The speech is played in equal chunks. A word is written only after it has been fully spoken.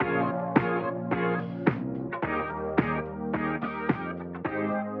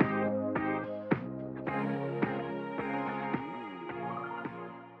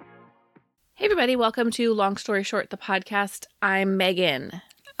Hey everybody, welcome to Long Story Short, the podcast. I'm Megan.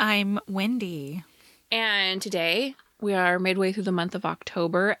 I'm Wendy. And today we are midway through the month of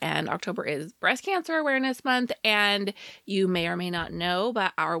October, and October is Breast Cancer Awareness Month. And you may or may not know,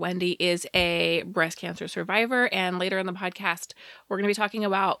 but our Wendy is a breast cancer survivor. And later in the podcast, we're going to be talking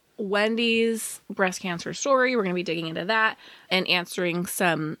about Wendy's breast cancer story. We're going to be digging into that and answering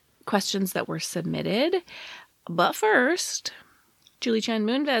some questions that were submitted. But first, Julie Chen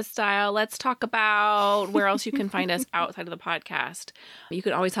Moonves style, let's talk about where else you can find us outside of the podcast. You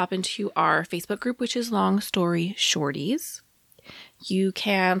can always hop into our Facebook group, which is Long Story Shorties. You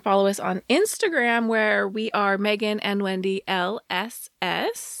can follow us on Instagram, where we are Megan and Wendy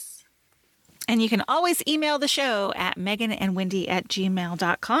LSS. And you can always email the show at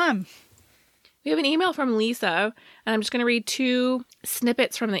meganandwendy@gmail.com. We have an email from Lisa, and I'm just going to read two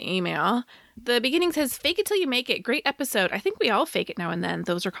snippets from the email. The beginning says, "Fake it till you make it. Great episode. I think we all fake it now and then.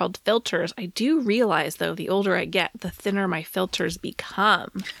 Those are called filters. I do realize, though, the older I get, the thinner my filters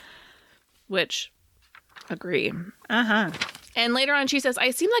become." Which, agree. And later on, she says,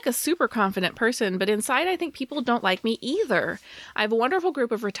 "I seem like a super confident person, but inside I think people don't like me either. I have a wonderful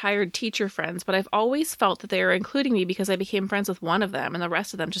group of retired teacher friends, but I've always felt that they are including me because I became friends with one of them, and the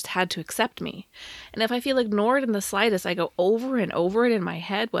rest of them just had to accept me. And if I feel ignored in the slightest, I go over and over it in my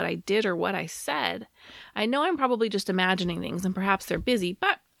head what I did or what I said. I know I'm probably just imagining things, and perhaps they're busy,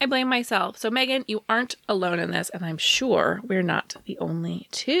 but I blame myself. So Megan, you aren't alone in this, and I'm sure we're not the only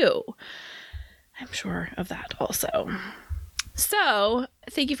two." I'm sure of that also. So,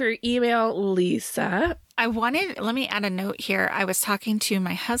 thank you for your email, Lisa. Let me add a note here. I was talking to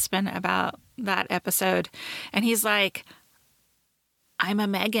my husband about that episode, and he's like, "I'm a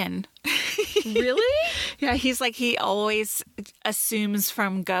Megan." Really? Yeah, he's like, he always assumes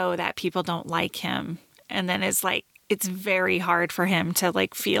from go that people don't like him. And then it's like, it's very hard for him to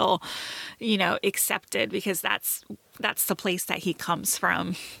like feel, accepted, because that's the place that he comes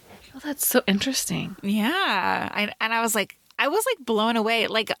from. Well, that's so interesting. Yeah. I was like blown away.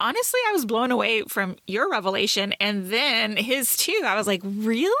 Like, honestly, I was blown away from your revelation and then his too. I was like,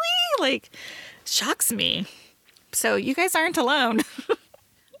 really? Like, shocks me. So you guys aren't alone.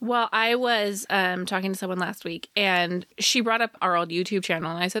 Well, I was talking to someone last week, and she brought up our old YouTube channel,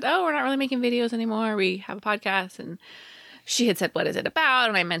 and I said, "Oh, we're not really making videos anymore. We have a podcast." And she had said, "What is it about?"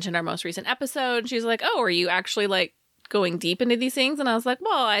 And I mentioned our most recent episode. And she's like, "Oh, are you actually like going deep into these things?" And I was like,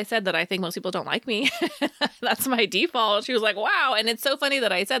 "Well, I said that I think most people don't like me." That's my default. She was like, "Wow." And it's so funny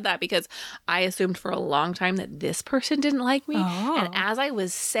that I said that, because I assumed for a long time that this person didn't like me. Oh. And as I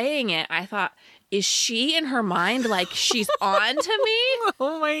was saying it, I thought, is she in her mind like she's on to me?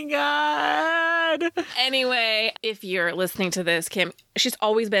 Oh my God. Anyway, if you're listening to this, Kim, she's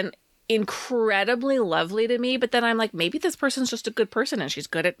always been incredibly lovely to me, but then I'm like, maybe this person's just a good person and she's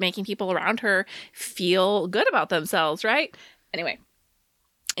good at making people around her feel good about themselves, right? Anyway,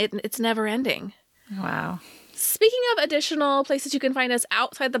 it's never ending. Wow. Speaking of additional places you can find us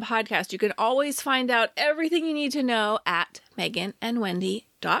outside the podcast, you can always find out everything you need to know at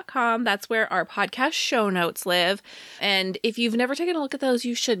meganandwendy.com. That's where our podcast show notes live. And if you've never taken a look at those,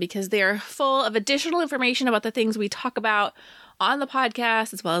 you should, because they are full of additional information about the things we talk about on the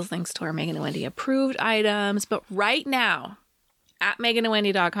podcast, as well as links to our Megan and Wendy approved items. But right now, at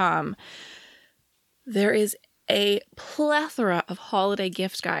meganandwendy.com, there is a plethora of holiday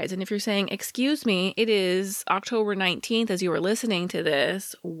gift guides. And if you're saying, "Excuse me, it is October 19th as you were listening to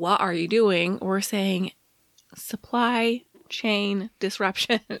this, what are you doing?" We're saying supply chain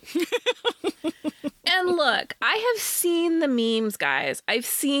disruption. And look, I have seen the memes, guys. I've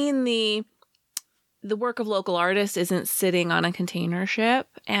seen the work of local artists isn't sitting on a container ship,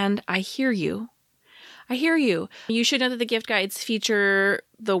 and I hear you. You should know that the gift guides feature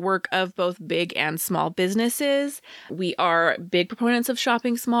the work of both big and small businesses. We are big proponents of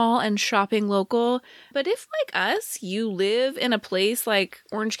shopping small and shopping local. But if, like us, you live in a place like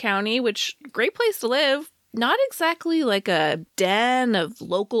Orange County, which great place to live, not exactly like a den of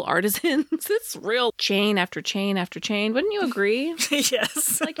local artisans. It's real chain after chain after chain. Wouldn't you agree?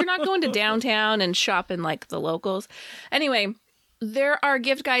 Yes. Like, you're not going to downtown and shopping like the locals. Anyway, there are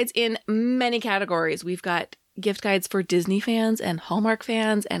gift guides in many categories. We've got gift guides for Disney fans and Hallmark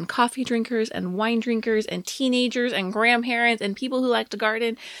fans and coffee drinkers and wine drinkers and teenagers and grandparents and people who like to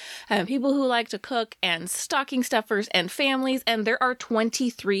garden and people who like to cook and stocking stuffers and families. And there are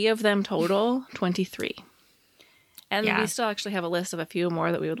 23 of them total. 23. And we still actually have a list of a few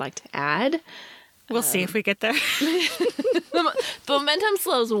more that we would like to add. We'll see if we get there. The momentum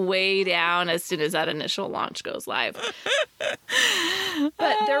slows way down as soon as that initial launch goes live. But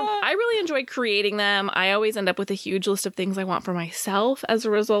I really enjoy creating them. I always end up with a huge list of things I want for myself as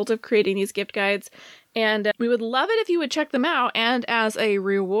a result of creating these gift guides. And we would love it if you would check them out. And as a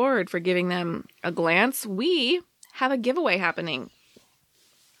reward for giving them a glance, we have a giveaway happening.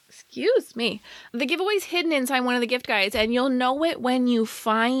 Excuse me. The giveaway's hidden inside one of the gift guides, and you'll know it when you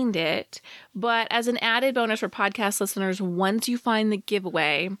find it. But as an added bonus for podcast listeners, once you find the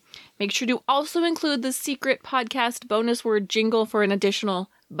giveaway, make sure to also include the secret podcast bonus word jingle for an additional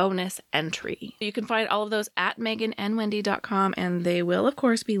bonus entry. You can find all of those at meganandwendy.com, and they will, of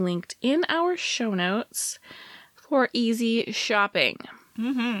course, be linked in our show notes for easy shopping.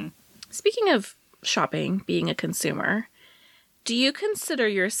 Mm-hmm. Speaking of shopping, being a consumer, do you consider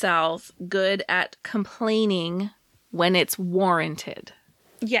yourself good at complaining when it's warranted?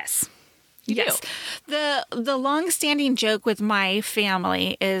 Yes. You yes. do. The long-standing joke with my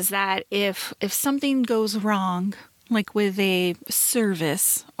family is that if something goes wrong, like with a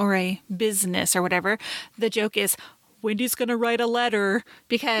service or a business or whatever, the joke is, Wendy's going to write a letter,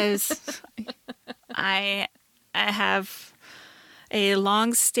 because I have a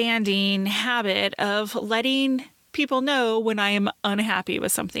long-standing habit of letting people know when I am unhappy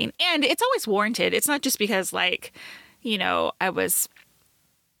with something. And it's always warranted. It's not just because, like, you know, I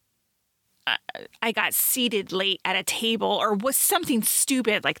got seated late at a table or was something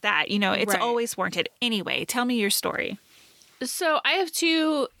stupid like that. You know, it's always warranted. Anyway, tell me your story. So I have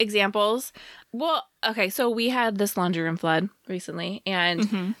two examples. Well, okay, so we had this laundry room flood recently,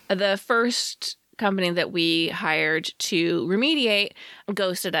 and the first company that we hired to remediate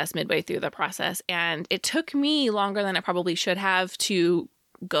ghosted us midway through the process. And it took me longer than it probably should have to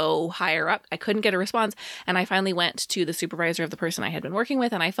go higher up. I couldn't get a response. And I finally went to the supervisor of the person I had been working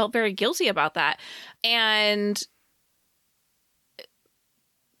with, and I felt very guilty about that. And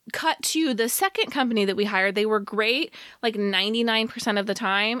cut to the second company that we hired. They were great like 99% of the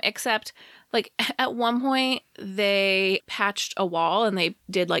time, except like at one point they patched a wall and they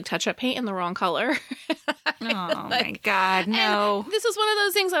did like touch-up paint in the wrong color. Oh my God, no. And this was one of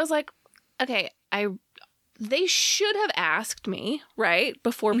those things I was like, okay, they should have asked me, right,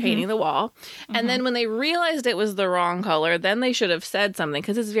 before painting the wall. And then when they realized it was the wrong color, then they should have said something,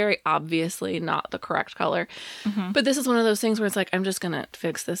 because it's very obviously not the correct color. But this is one of those things where it's like, I'm just going to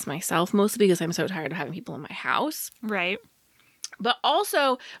fix this myself, mostly because I'm so tired of having people in my house. Right. But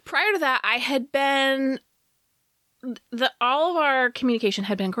also, prior to that, I had been... all of our communication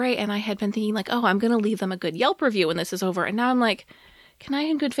had been great, and I had been thinking like, oh, I'm going to leave them a good Yelp review when this is over. And now I'm like, can I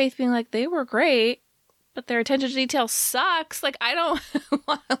in good faith being like, they were great, but their attention to detail sucks? Like, I don't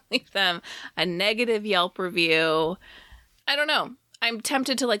want to leave them a negative Yelp review. I don't know. I'm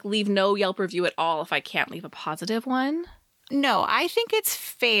tempted to like leave no Yelp review at all if I can't leave a positive one. No, I think it's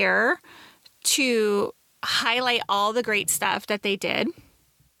fair to highlight all the great stuff that they did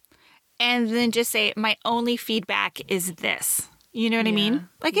and then just say, my only feedback is this. You know what I mean?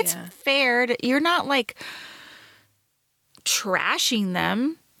 Like, it's fair. You're not like trashing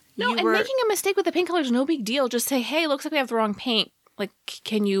them. No, making a mistake with the paint color is no big deal. Just say, hey, looks like we have the wrong paint. Like,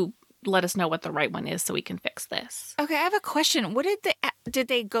 can you let us know what the right one is so we can fix this? Okay, I have a question. What did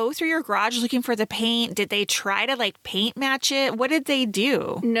they go through your garage looking for the paint? Did they try to like paint match it? What did they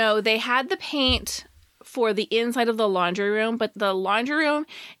do? No, they had the paint for the inside of the laundry room, but the laundry room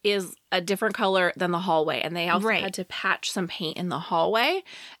is a different color than the hallway. And they also had to patch some paint in the hallway,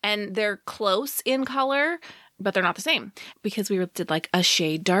 and they're close in color, but they're not the same because we did like a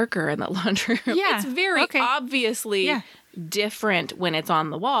shade darker in the laundry room. Yeah. It's very obviously different when it's on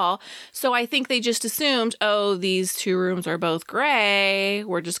the wall. So I think they just assumed, oh, these two rooms are both gray,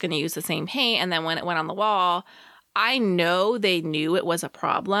 we're just going to use the same paint. And then when it went on the wall, I know they knew it was a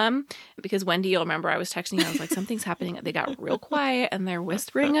problem because Wendy, you'll remember I was texting you. I was like, something's happening. They got real quiet and they're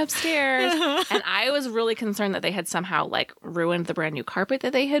whispering upstairs. And I was really concerned that they had somehow like ruined the brand new carpet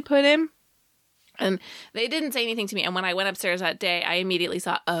that they had put in. And they didn't say anything to me. And when I went upstairs that day, I immediately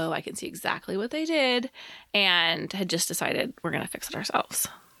saw, oh, I can see exactly what they did, and had just decided we're going to fix it ourselves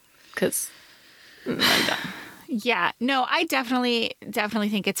because I'm done. Yeah, no, I definitely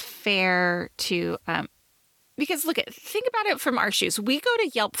think it's fair to, because think about it from our shoes. We go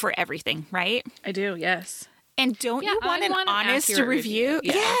to Yelp for everything, right? I do, yes. And don't you want an honest review?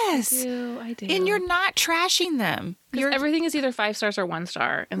 Yeah, yes. I do. And you're not trashing them. Everything is either 5 stars or 1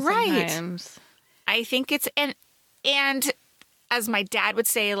 star. And sometimes... I think it's, and as my dad would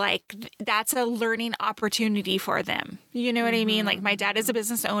say, like, that's a learning opportunity for them. You know what I mean? Like, my dad is a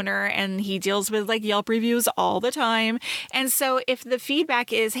business owner and he deals with like Yelp reviews all the time. And so if the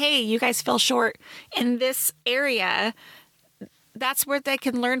feedback is, hey, you guys fell short in this area, that's where they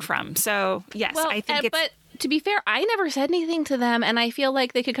can learn from. So yes, Well, I think but to be fair, I never said anything to them, and I feel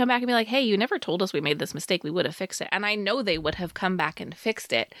like they could come back and be like, hey, you never told us we made this mistake. We would have fixed it. And I know they would have come back and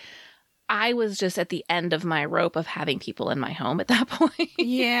fixed it. I was just at the end of my rope of having people in my home at that point.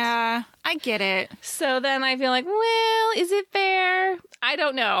 yeah, I get it. So then I feel like, well, is it fair? I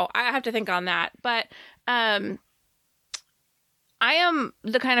don't know. I have to think on that. But I am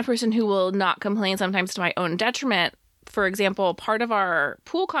the kind of person who will not complain sometimes to my own detriment. For example, part of our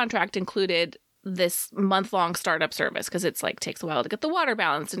pool contract included this month-long startup service because it's like takes a while to get the water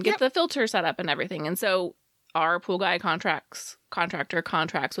balanced and get the filter set up and everything. And so our pool guy contractor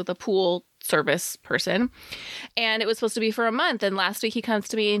contracts with a pool service person, and it was supposed to be for a month. And last week he comes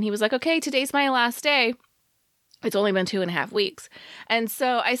to me and he was like, okay, today's my last day. It's only been 2.5 weeks. And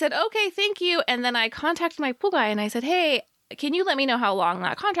so I said, okay, thank you. And then I contacted my pool guy and I said, hey, can you let me know how long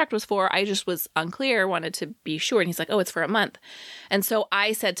that contract was for? I just was unclear, wanted to be sure. And he's like, oh, it's for a month. And so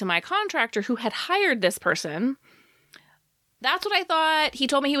I said to my contractor who had hired this person, that's what I thought. He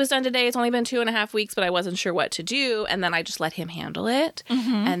told me he was done today. It's only been 2.5 weeks, but I wasn't sure what to do. And then I just let him handle it.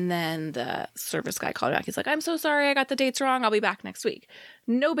 And then the service guy called back. He's like, I'm so sorry. I got the dates wrong. I'll be back next week.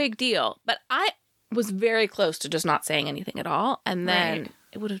 No big deal. But I was very close to just not saying anything at all. And then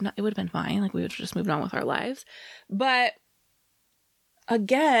it would have been fine. Like we would have just moved on with our lives. But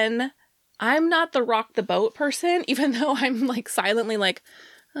again, I'm not the rock the boat person, even though I'm like silently like,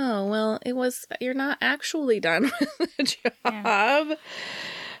 oh, well, you're not actually done with the job.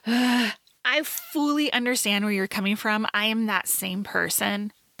 Yeah. I fully understand where you're coming from. I am that same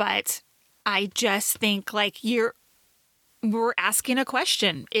person, but I just think like we're asking a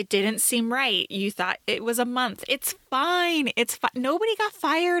question. It didn't seem right. You thought it was a month. It's fine. It's fine. Nobody got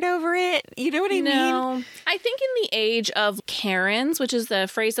fired over it. You know what I mean? I think in the age of Karens, which is the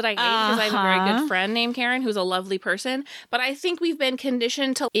phrase that I hate because I have a very good friend named Karen who's a lovely person, but I think we've been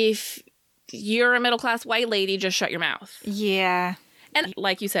conditioned to, if you're a middle-class white lady, just shut your mouth. Yeah. And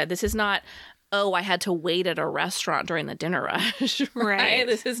like you said, this is not, oh, I had to wait at a restaurant during the dinner rush, right?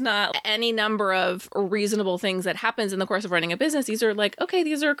 This is not any number of reasonable things that happens in the course of running a business. These are like, okay,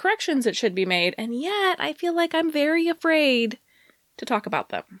 these are corrections that should be made. And yet I feel like I'm very afraid to talk about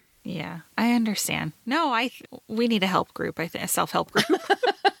them. Yeah, I understand. No, we need a help group, I think, a self-help group.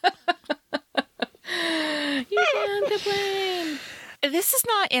 You can't complain. This is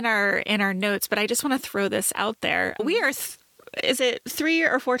not in our notes, but I just want to throw this out there. We are, is it 3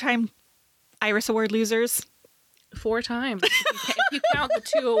 or 4 time Iris Award losers? 4 times. If you count the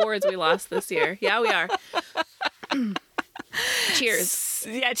 2 awards we lost this year. Yeah, we are. Cheers.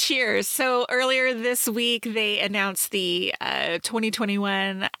 Yeah, cheers. So earlier this week, they announced the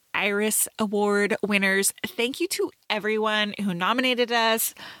 2021 Iris Award winners. Thank you to everyone who nominated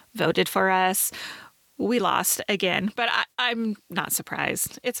us, voted for us. We lost again, but I'm not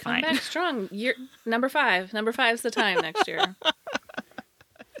surprised. It's fine. Come back strong. You're number 5. Number 5's the time next year.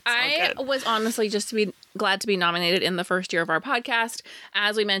 I was honestly just glad to be nominated in the first year of our podcast.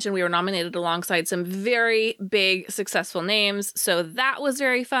 As we mentioned, we were nominated alongside some very big, successful names. So that was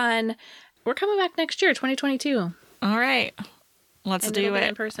very fun. We're coming back next year, 2022. All right. Let's do it.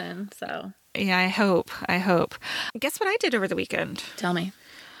 In person, so. Yeah, I hope. Guess what I did over the weekend? Tell me.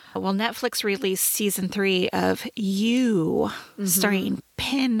 Well, Netflix released season 3 of You, starring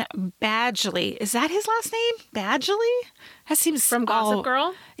Penn Badgley. Is that his last name? Badgley? That seems from Gossip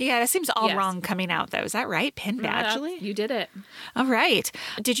Girl. Yeah, that seems all wrong coming out though. Is that right? Penn Badgley? You did it. All right.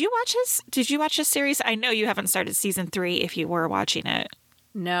 Did you watch this series? I know you haven't started season 3 if you were watching it.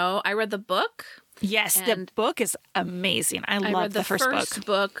 No, I read the book. Yes, the book is amazing. I love the first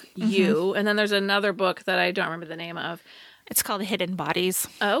book. You, and then there's another book that I don't remember the name of. It's called Hidden Bodies.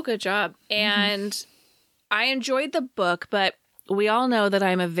 Oh, good job. And I enjoyed the book, but we all know that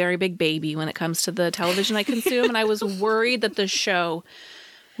I'm a very big baby when it comes to the television I consume, and I was worried that the show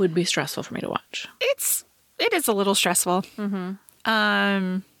would be stressful for me to watch. It is a little stressful.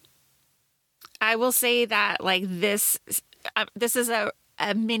 I will say that like this is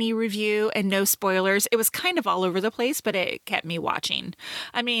a mini review and no spoilers. It was kind of all over the place, but it kept me watching.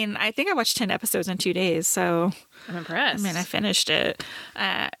 I mean, I think I watched 10 episodes in 2 days, so I'm impressed. I mean, I finished it.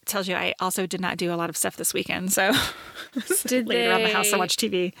 Tells you I also did not do a lot of stuff this weekend, so Did laid around the house they- to watch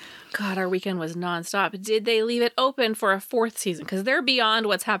TV. God, our weekend was nonstop. Did they leave it open for a 4th season? Because they're beyond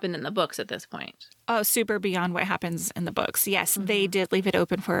what's happened in the books at this point. Oh, super beyond what happens in the books. Yes, they did leave it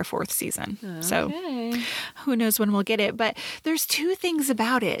open for a 4th season. So Okay. who knows when we'll get it. But there's 2 things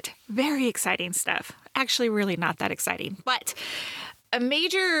about it. Very exciting stuff. Actually, really not that exciting. But a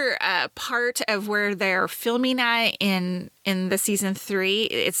major part of where they're filming at in the season 3,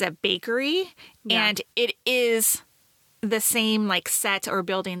 it's a bakery. Yeah. And it is the same like set or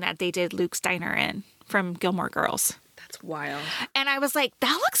building that they did Luke's Diner in from Gilmore Girls. That's wild. And I was like,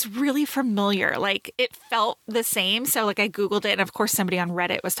 that looks really familiar. Like it felt the same. So like I Googled it and of course somebody on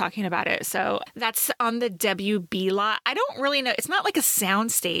Reddit was talking about it. So that's on the WB lot. I don't really know. It's not like a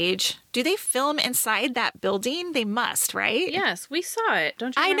sound stage. Do they film inside that building? They must, right? Yes, we saw it.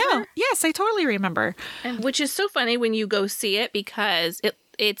 Don't you I remember? know. Yes, I totally remember. And which is so funny when you go see it because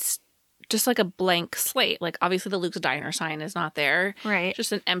it's just like a blank slate. Like obviously the Luke's Diner sign is not there. Right.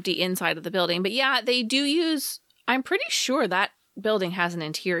 Just an empty inside of the building. But yeah, they do use, I'm pretty sure that building has an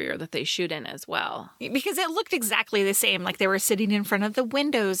interior that they shoot in as well. Because it looked exactly the same. Like they were sitting in front of the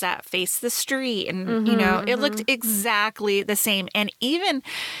windows that face the street. And, you know, it looked exactly the same. And even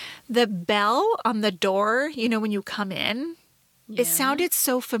the bell on the door, you know, when you come in, Yeah. it sounded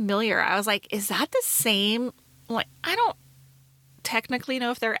so familiar. I was like, is that the same? Like, I don't technically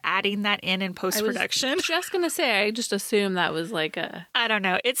know if they're adding that in post-production. I was just going to say, I just assume that was like a I don't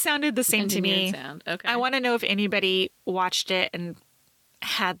know. It sounded the same to me. engineered sound. Okay. I want to know if anybody watched it and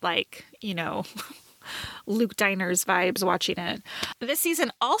had like, you know, Luke Diner's vibes watching it. This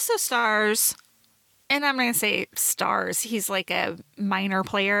season also stars, and I'm going to say stars, he's like a minor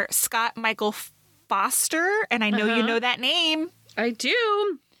player, Scott Michael Foster, and I know you know that name. I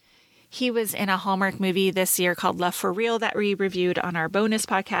do. He was in a Hallmark movie this year called Love for Real that we reviewed on our bonus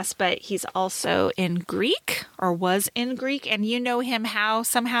podcast, but he's also in Greek or was in Greek, and you know him how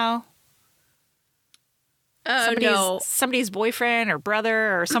somehow? Oh, no. Somebody's boyfriend or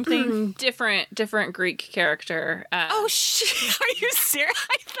brother or something. Different Greek character. Oh, shit. Are you serious?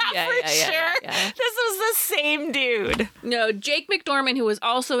 I thought Yeah, for yeah, yeah, sure yeah. this was the same dude. No, Jake McDormand, who was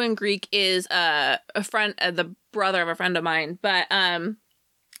also in Greek, is a friend, the brother of a friend of mine. But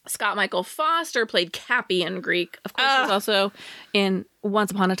Scott Michael Foster played Cappy in Greek. Of course, he was also in Once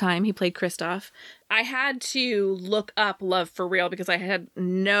Upon a Time. He played Kristoff. I had to look up Love for Real because I had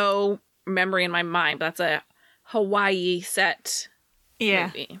no memory in my mind. But that's a Hawaii set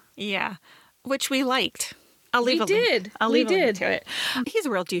movie. Yeah. Which we liked. I'll leave We a link. did. I'll We leave a link did. to it. He's a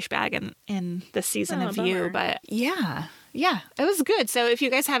real douchebag in this season Oh, of bummer. You, but yeah, it was good. So if you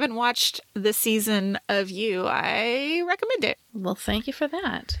guys haven't watched this season of You, I recommend it. Well, thank you for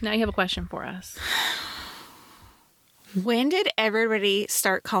that. Now you have a question for us. When did everybody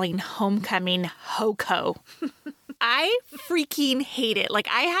start calling Homecoming Hoko? I freaking hate it. Like,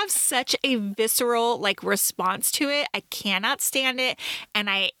 I have such a visceral, like, response to it. I cannot stand it. And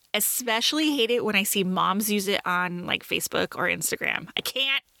I especially hate it when I see moms use it on, like, Facebook or Instagram. I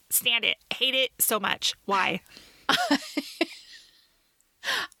can't stand it. I hate it so much. Why?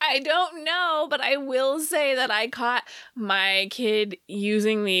 I don't know, but I will say that I caught my kid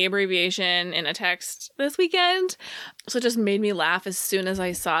using the abbreviation in a text this weekend. So it just made me laugh as soon as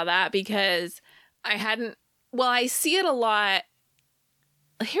I saw that because I hadn't, well, I see it a lot.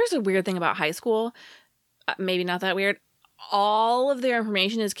 Here's a weird thing about high school. Maybe not that weird. All of their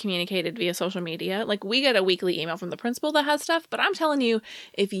information is communicated via social media. Like, we get a weekly email from the principal that has stuff, but I'm telling you,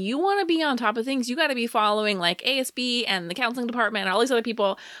 if you want to be on top of things, you got to be following like ASB and the counseling department and all these other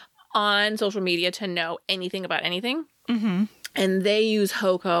people on social media to know anything about anything. Mm-hmm. And they use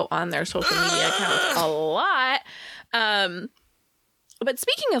HOCO on their social media accounts a lot. But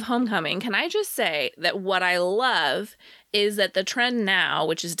speaking of Homecoming, can I just say that what I love is that the trend now,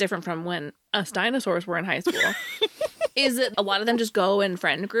 which is different from when us dinosaurs were in high school, is that a lot of them just go in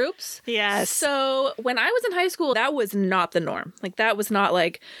friend groups. Yes. So when I was in high school, that was not the norm. Like, that was not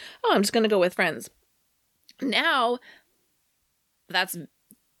like, oh, I'm just going to go with friends. Now, that's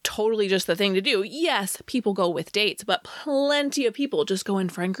totally just the thing to do. Yes, people go with dates, but plenty of people just go in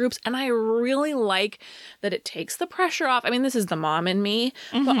friend groups. And I really like that it takes the pressure off. I mean, this is the mom in me,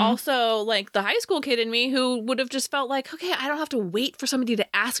 but also like the high school kid in me who would have just felt like, okay, I don't have to wait for somebody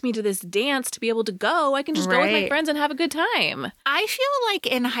to ask me to this dance to be able to go. I can just go with my Right. friends and have a good time. I feel like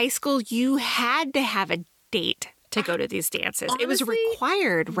in high school, you had to have a date to go to these dances. It was Honestly,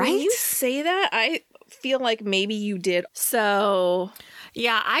 required, right? When you say that, I feel like maybe you did. So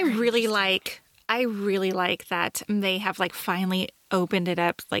Yeah, I really like, I really like that they have like finally opened it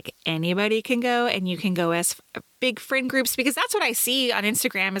up. Like anybody can go, and you can go as big friend groups, because that's what I see on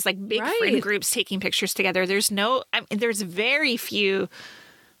Instagram is like big friend groups taking pictures together. There's very few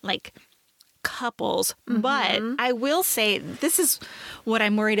like couples, but I will say this is what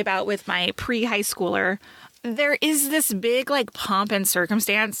I'm worried about with my pre-high schooler. There is this big like pomp and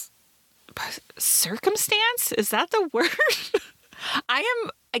circumstance. Circumstance? Is that the word? I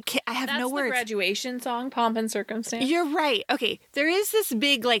have no words. That's the graduation song, Pomp and Circumstance. You're right. Okay. There is this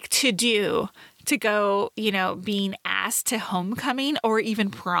big like to-do to go, being asked to homecoming or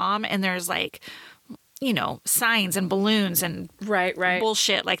even prom. And there's like, signs and balloons and right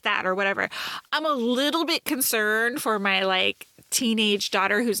bullshit like that or whatever. I'm a little bit concerned for my like teenage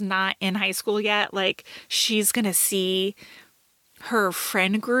daughter who's not in high school yet. Like she's going to see her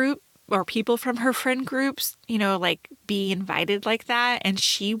friend group or people from her friend groups, like be invited like that, and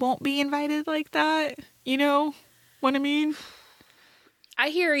she won't be invited like that. You know what I mean? I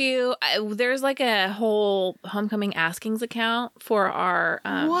hear you. There's like a whole homecoming askings account for our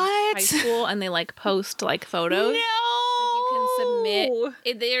high school, and they like post like photos. No, like, you can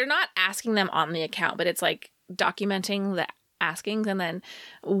submit. They're not asking them on the account, but it's like documenting the askings, and then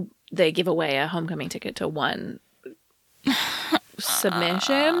they give away a homecoming ticket to one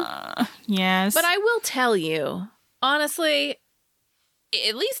submission. Yes. But I will tell you, honestly,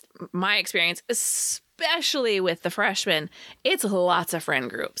 at least my experience, especially with the freshmen, it's lots of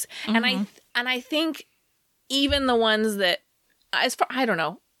friend groups. And I think even the ones that, I don't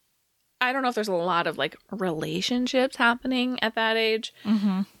know if there's a lot of like relationships happening at that age,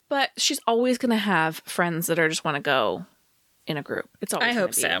 but she's always going to have friends that are just want to go in a group. It's always I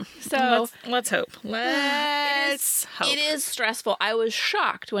hope so. So let's hope. Let's hope. It is stressful. I was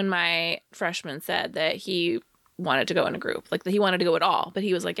shocked when my freshman said that he wanted to go in a group, like that he wanted to go at all. But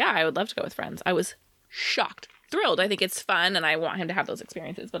he was like, yeah, I would love to go with friends. I was shocked, thrilled. I think it's fun, and I want him to have those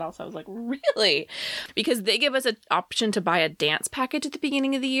experiences. But also I was like, really? Because they give us an option to buy a dance package at the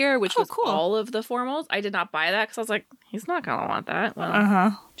beginning of the year, which was cool. All of the formals. I did not buy that because I was like, he's not going to want that.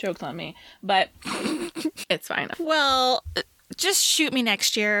 Well, joke's on me. But it's fine. Well, just shoot me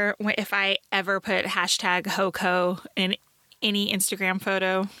next year if I ever put hashtag HOCO in any Instagram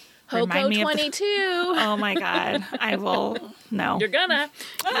photo. HOCO 22. Oh my God. I will. No. You're gonna.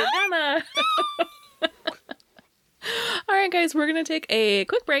 All right, guys, we're going to take a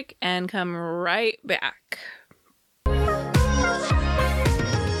quick break and come right back.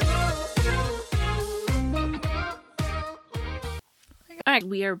 All right,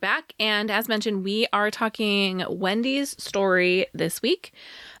 we are back. And as mentioned, we are talking Wendy's story this week.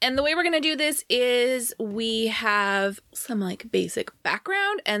 And the way we're going to do this is we have some like basic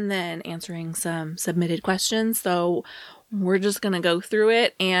background and then answering some submitted questions. So we're just going to go through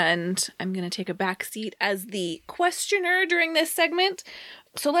it, and I'm going to take a back seat as the questioner during this segment.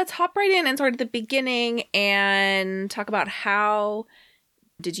 So let's hop right in and start at the beginning and talk about how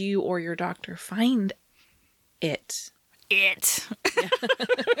did you or your doctor find it? I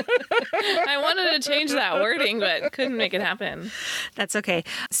wanted to change that wording, but couldn't make it happen. That's okay.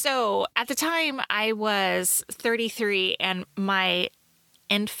 So at the time I was 33 and my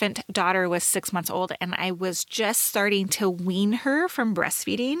infant daughter was 6 months old, and I was just starting to wean her from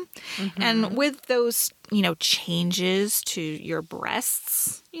breastfeeding. And with those, changes to your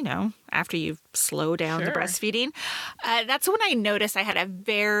breasts, after you slow down the breastfeeding, that's when I noticed I had a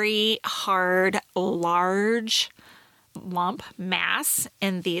very hard, large lump mass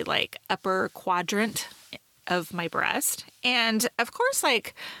in the like upper quadrant of my breast. And of course,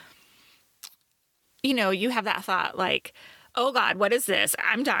 like, you have that thought like, oh God, what is this?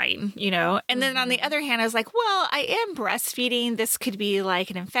 I'm dying, And then on the other hand, I was like, well, I am breastfeeding. This could be like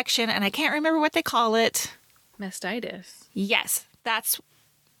an infection, and I can't remember what they call it. Mastitis. Yes,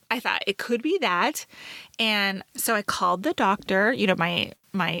 I thought it could be that. And so I called the doctor,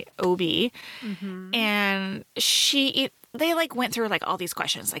 my OB, and they like went through like all these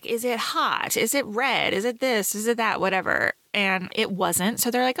questions, like, is it hot? Is it red? Is it this? Is it that? Whatever. And it wasn't.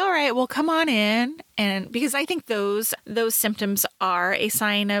 So they're like, all right, well, come on in. And because I think those symptoms are a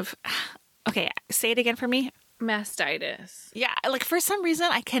sign of, okay, say it again for me. Mastitis. Yeah. Like for some reason,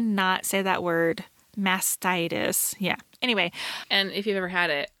 I cannot say that word. Mastitis. Yeah. Anyway. And if you've ever had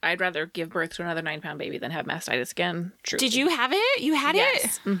it, I'd rather give birth to another 9-pound baby than have mastitis again. Truly. Did you have it? You had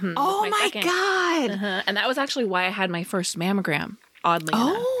it? Oh my God. And that was actually why I had my first mammogram, oddly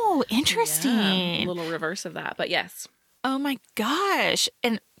enough. Oh, interesting. Yeah, a little reverse of that, but yes. Oh my gosh.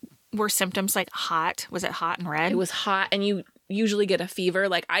 And were symptoms like hot? Was it hot and red? It was hot, and usually get a fever.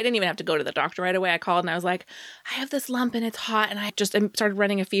 Like, I didn't even have to go to the doctor right away. I called and I was like, I have this lump and it's hot. And I just started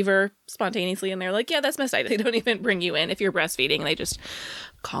running a fever spontaneously. And they're like, yeah, that's mastitis. They don't even bring you in if you're breastfeeding. They just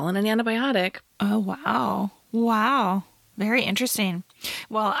call in an antibiotic. Oh, wow. Wow. Very interesting.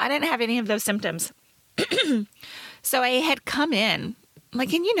 Well, I didn't have any of those symptoms. So I had come in,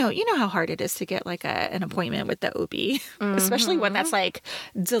 like, and you know how hard it is to get like an appointment with the OB, especially when that's like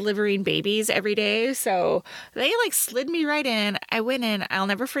delivering babies every day. So they like slid me right in. I went in. I'll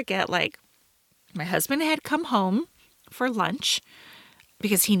never forget, like, my husband had come home for lunch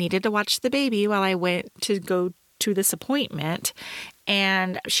because he needed to watch the baby while I went to go to this appointment.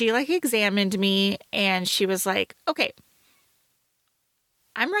 And she like examined me and she was like, okay,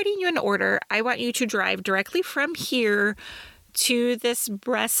 I'm writing you an order. I want you to drive directly from here to this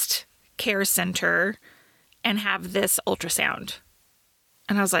breast care center and have this ultrasound.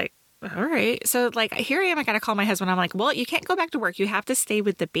 And I was like, all right. So like, here I am. I got to call my husband. I'm like, well, you can't go back to work. You have to stay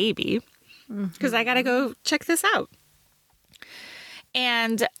with the baby because I got to go check this out.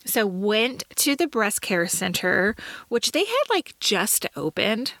 And so went to the breast care center, which they had like just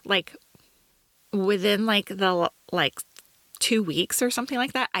opened, like within like the 2 weeks or something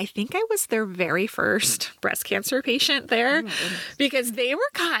like that. I think I was their very first breast cancer patient there because they were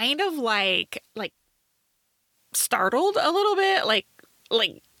kind of like startled a little bit. Like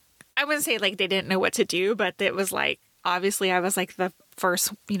I wouldn't say like they didn't know what to do, but it was like, obviously I was like the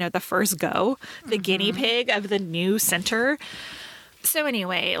first go, the guinea pig of the new center. So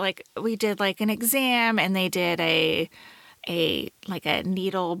anyway, like we did like an exam and they did a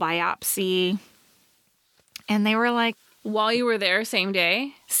needle biopsy and they were like, while you were there, same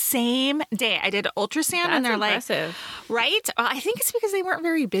day? Same day. I did ultrasound and they're impressive. Like, right? I think it's because they weren't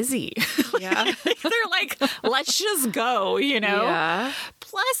very busy. Yeah. They're like, let's just go, Yeah.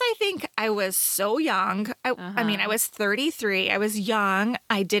 Plus, I think I was so young. I mean, I was 33. I was young.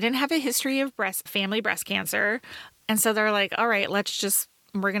 I didn't have a history of family breast cancer. And so they're like, all right,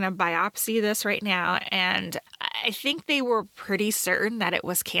 we're going to biopsy this right now. And I think they were pretty certain that it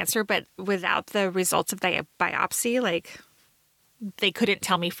was cancer, but without the results of the biopsy, like they couldn't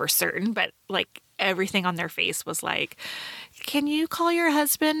tell me for certain, but like everything on their face was like, can you call your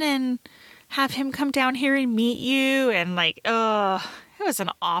husband and have him come down here and meet you? And like, it was an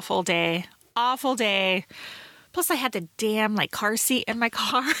awful day. Awful day. Plus I had the damn like car seat in my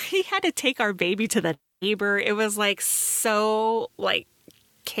car. He had to take our baby to the neighbor. It was like so like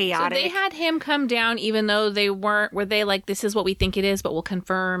chaotic. So they had him come down even though were they like, this is what we think it is, but we'll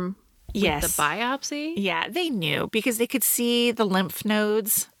confirm with the biopsy? Yeah, they knew because they could see the lymph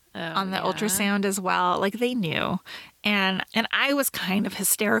nodes on the ultrasound as well. Like they knew. And I was kind of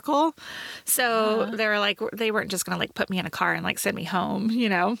hysterical. So they were like, they weren't just going to like put me in a car and like send me home,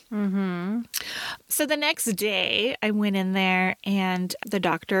 Mm-hmm. So the next day I went in there and the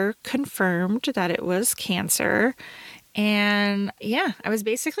doctor confirmed that it was cancer. And yeah, I was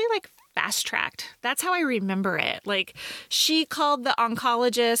basically like fast tracked. That's how I remember it. Like she called the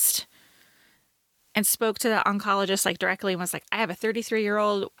oncologist and spoke to the oncologist like directly and was like, I have a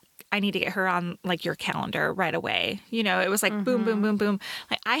 33-year-old. I need to get her on like your calendar right away. It was like boom, boom, boom, boom.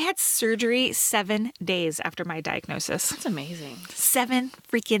 Like I had surgery 7 days after my diagnosis. That's amazing. 7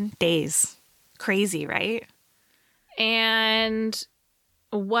 freaking days. Crazy, right? And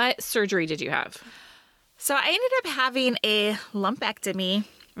what surgery did you have? So I ended up having a lumpectomy.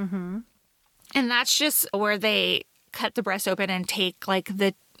 Mm-hmm. And that's just where they cut the breast open and take like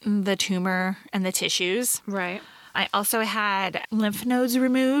the tumor and the tissues. Right. I also had lymph nodes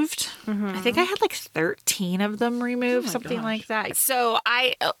removed. Mm-hmm. I think I had like 13 of them removed, something like that. So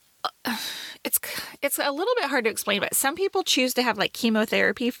it's a little bit hard to explain, but some people choose to have like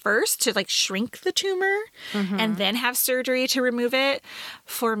chemotherapy first to like shrink the tumor and then have surgery to remove it.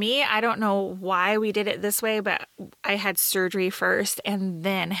 For me, I don't know why we did it this way, but I had surgery first and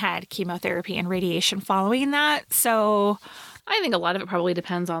then had chemotherapy and radiation following that. So I think a lot of it probably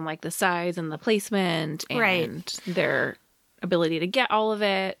depends on like the size and the placement and their ability to get all of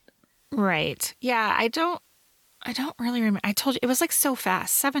it. Right. Yeah, I don't really remember. I told you it was like so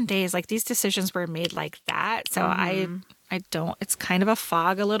fast, 7 days. Like these decisions were made like that. So I don't, it's kind of a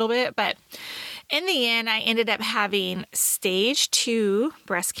fog a little bit, but in the end, I ended up having stage 2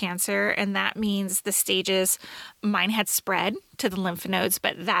 breast cancer. And that means the stages, mine had spread to the lymph nodes,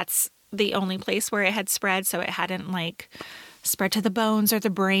 but that's the only place where it had spread. So it hadn't like spread to the bones or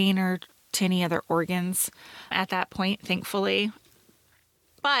the brain or to any other organs at that point, thankfully.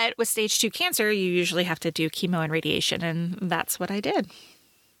 But with stage 2 cancer, you usually have to do chemo and radiation, and that's what I did.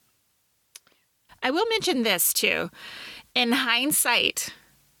 I will mention this too. In hindsight,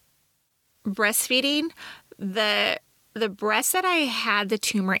 breastfeeding, the the breast that I had the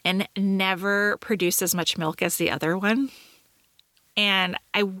tumor in never produced as much milk as the other one. And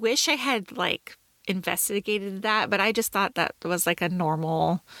I wish I had like investigated that, but I just thought that was like a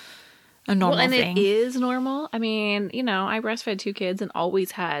normal and thing. it is normal. I mean, I breastfed 2 kids and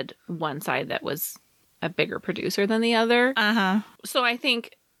always had one side that was a bigger producer than the other. So I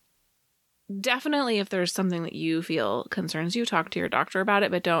think definitely if there's something that you feel concerns you, talk to your doctor about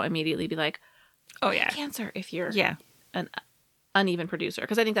it, but don't immediately be like, oh yeah, cancer if you're an uneven producer,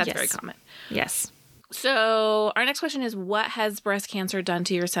 because I think that's very common. Yes. So our next question is, what has breast cancer done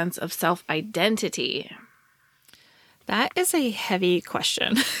to your sense of self-identity? That is a heavy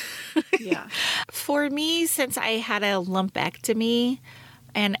question. Yeah. For me, since I had a lumpectomy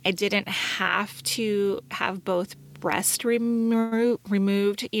and I didn't have to have both breast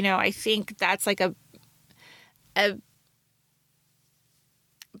removed, I think that's like a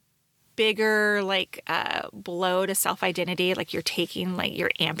bigger blow to self-identity. Like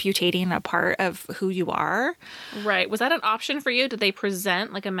you're amputating a part of who you are. Right. Was that an option for you? Did they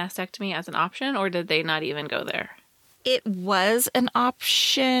present like a mastectomy as an option, or did they not even go there? It was an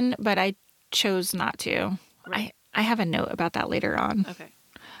option, but I chose not to. Right. I have a note about that later on. Okay.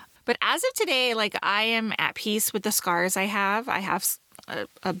 But as of today, I am at peace with the scars I have. I have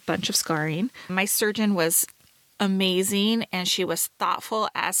a bunch of scarring. My surgeon was amazing, and she was thoughtful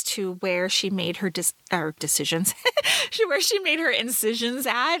as to where she made her decisions, where she made her incisions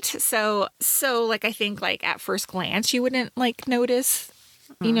at. So I think at first glance you wouldn't notice,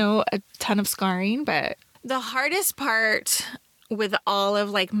 a ton of scarring. But the hardest part with all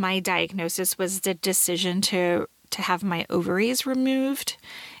of my diagnosis was the decision to have my ovaries removed.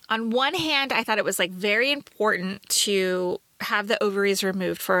 On one hand, I thought it was very important to have the ovaries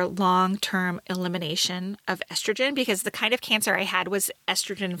removed for long-term elimination of estrogen, because the kind of cancer I had was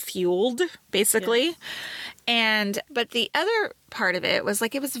estrogen fueled, basically. Yeah. But the other part of it was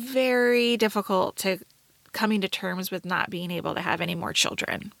it was very difficult to coming to terms with not being able to have any more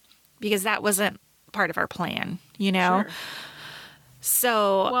children, because that wasn't part of our plan, Sure.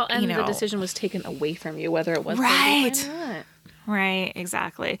 So, the decision was taken away from you, whether it was right. or not. Right,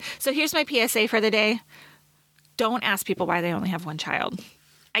 exactly. So here's my PSA for the day. Don't ask people why they only have one child.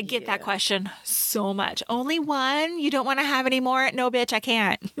 I get that question so much. Only one? You don't want to have any more? No, bitch, I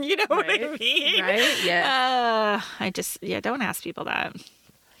can't. You know what I mean? Right? Yeah. Don't ask people that.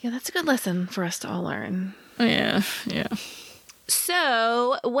 Yeah, that's a good lesson for us to all learn. Yeah.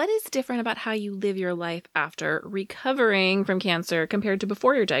 So, what is different about how you live your life after recovering from cancer compared to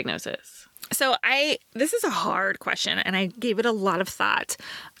before your diagnosis? So this is a hard question, and I gave it a lot of thought.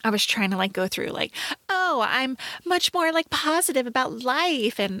 I was trying to go through I'm much more positive about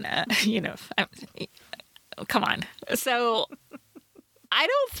life, and come on. So I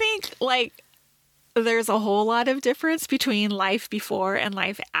don't think there's a whole lot of difference between life before and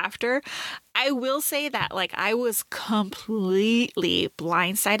life after. I will say that I was completely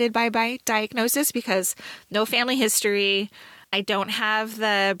blindsided by my diagnosis, because no family history. I don't have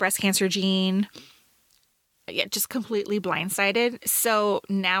the breast cancer gene. Yeah, just completely blindsided. So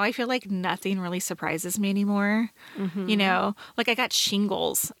now I feel nothing really surprises me anymore. Mm-hmm. I got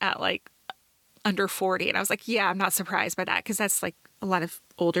shingles at under 40, and I was yeah, I'm not surprised by that, because that's a lot of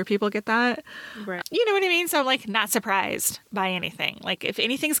older people get that. Right. You know what I mean? So I'm not surprised by anything. If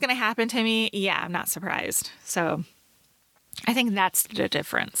anything's going to happen to me, yeah, I'm not surprised. So I think that's the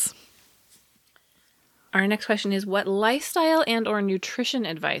difference. Our next question is, what lifestyle and or nutrition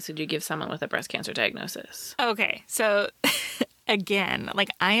advice would you give someone with a breast cancer diagnosis? Okay, so again,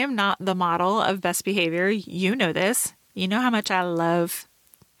 I am not the model of best behavior. You know this. You know how much I love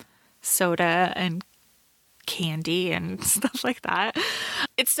soda and candy and stuff like that.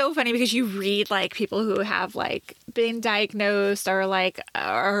 It's so funny because you read people who have been diagnosed or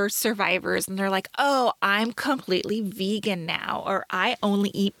are survivors, and they're oh, I'm completely vegan now, or I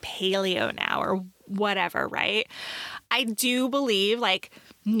only eat paleo now, or whatever, right? I do believe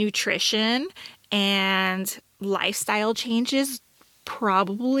nutrition and lifestyle changes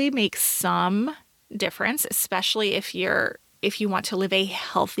probably make some difference, especially if you want to live a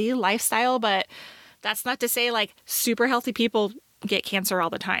healthy lifestyle. But that's not to say super healthy people get cancer all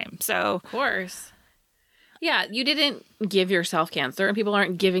the time. So, of course. Yeah, you didn't give yourself cancer, and people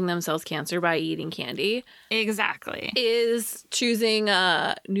aren't giving themselves cancer by eating candy. Exactly. Is choosing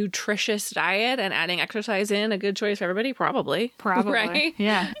a nutritious diet and adding exercise in a good choice for everybody? Probably. Right?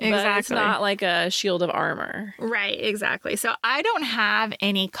 Yeah, exactly. But it's not a shield of armor. Right, exactly. So I don't have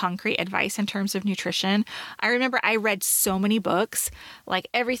any concrete advice in terms of nutrition. I remember I read so many books,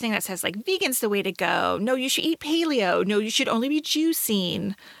 everything that says vegan's the way to go. No, you should eat paleo. No, you should only be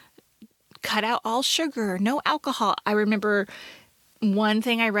juicing. cut out all sugar, no alcohol. I remember one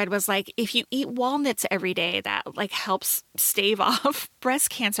thing I read was like, if you eat walnuts every day, that like helps stave off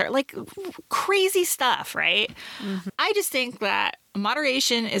breast cancer, like crazy stuff, right? Mm-hmm. I just think that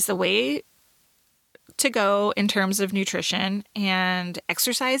moderation is the way to go in terms of nutrition, and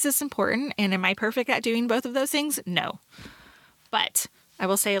exercise is important. And am I perfect at doing both of those things? No. But I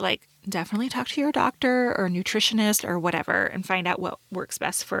will say, like, definitely talk to your doctor or nutritionist or whatever and find out what works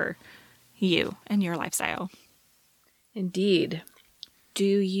best for you and your lifestyle. Indeed. Do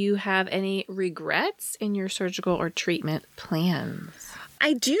you have any regrets in your surgical or treatment plans?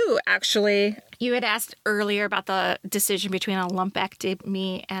 I do, actually. You had asked earlier about the decision between a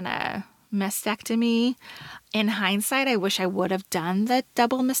lumpectomy and a mastectomy. In hindsight, I wish I would have done the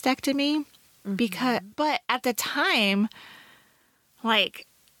double mastectomy but at the time, like,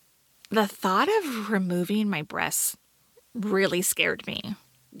 the thought of removing my breasts really scared me.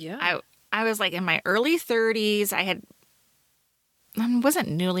 Yeah. I was like in my early 30s. I wasn't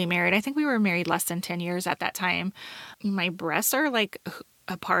newly married. I think we were married less than 10 years at that time. My breasts are like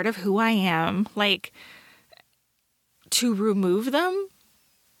a part of who I am. Like, to remove them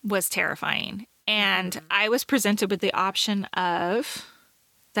was terrifying. And I was presented with the option of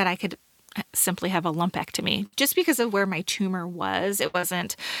that I could simply have a lumpectomy just because of where my tumor was. It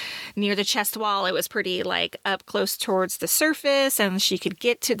wasn't near the chest wall. It was pretty like up close towards the surface, and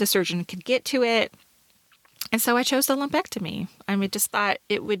the surgeon could get to it. And so I chose the lumpectomy. I just thought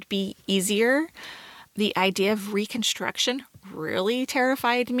it would be easier. The idea of reconstruction really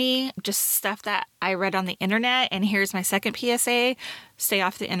terrified me. Just stuff that I read on the internet. And here's my second PSA. Stay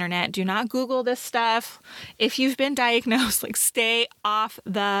off the internet. Do not Google this stuff. If you've been diagnosed, like, stay off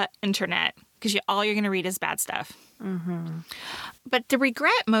the internet, because all you're going to read is bad stuff. Mm-hmm. But the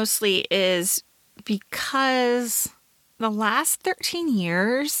regret mostly is because the last 13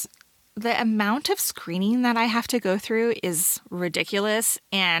 years, the amount of screening that I have to go through is ridiculous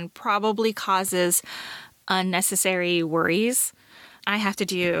and probably causes unnecessary worries. I have to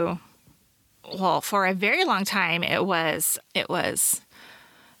do, well, for a very long time, it was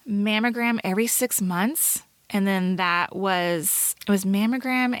mammogram every 6 months. And then it was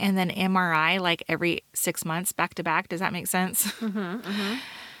mammogram and then MRI like every 6 months back to back. Does that make sense? Mm-hmm, mm-hmm.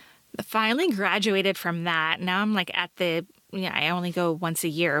 Finally graduated from that. Now I'm like I only go once a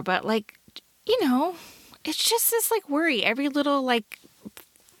year, but like, it's just this like worry. Every little like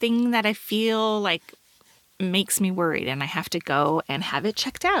thing that I feel like makes me worried, and I have to go and have it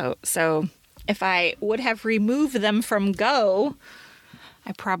checked out. So if I would have removed them from go,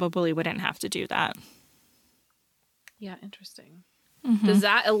 I probably wouldn't have to do that. Yeah, interesting. Mm-hmm. Does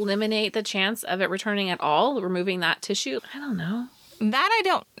that eliminate the chance of it returning at all, removing that tissue? I don't know. That I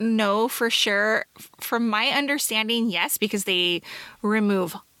don't know for sure. From my understanding, yes, because they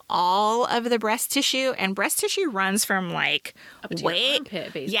remove all of the breast tissue, and breast tissue runs from like up to your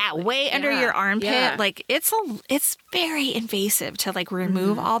armpit, basically. Yeah, way under your armpit. Yeah. Like it's very invasive to like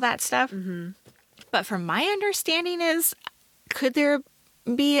remove all that stuff. Mm-hmm. But from my understanding is, could there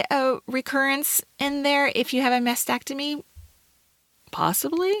be a recurrence in there if you have a mastectomy?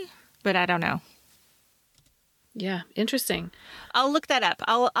 Possibly, but I don't know. Yeah, interesting. I'll look that up.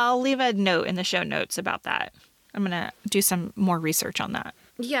 I'll leave a note in the show notes about that. I'm going to do some more research on that.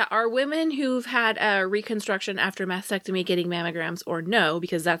 Yeah, are women who've had a reconstruction after mastectomy getting mammograms, or no,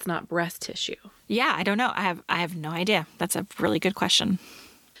 because that's not breast tissue? Yeah, I don't know. I have no idea. That's a really good question.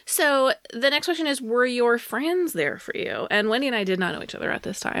 So the next question is, were your friends there for you? And Wendy and I did not know each other at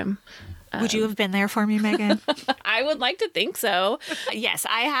this time. Would you have been there for me, Megan? I would like to think so. Yes,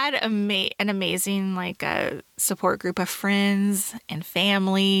 I had an amazing support group of friends and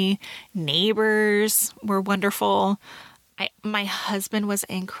family. Neighbors were wonderful. My husband was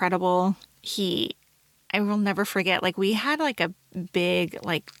incredible. I will never forget, we had a big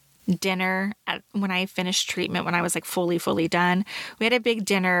dinner when I finished treatment, when I was fully done. We had a big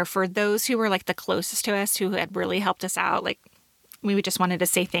dinner for those who were the closest to us, who had really helped us out. We just wanted to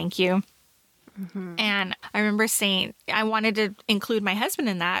say thank you. Mm-hmm. And I remember saying I wanted to include my husband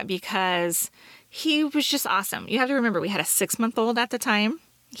in that because he was just awesome. You have to remember, we had a 6-month-old at the time.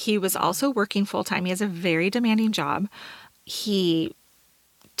 He was also working full time. He has a very demanding job. He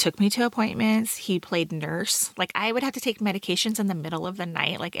took me to appointments. He played nurse. I would have to take medications in the middle of the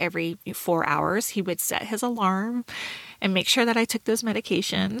night, every 4 hours. He would set his alarm and make sure that I took those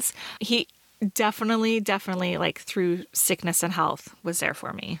medications. He definitely, through sickness and health, was there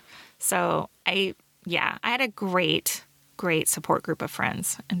for me. So I had a great support group of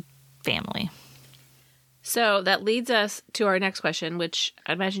friends and family. So that leads us to our next question, which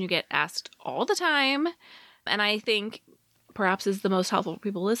I imagine you get asked all the time. And I think perhaps is the most helpful for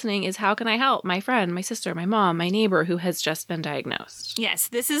people listening is, how can I help my friend, my sister, my mom, my neighbor who has just been diagnosed? Yes,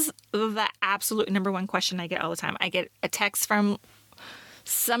 this is the absolute number one question I get all the time. I get a text from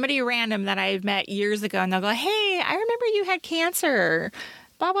somebody random that I've met years ago, and they'll go, hey, I remember you had cancer,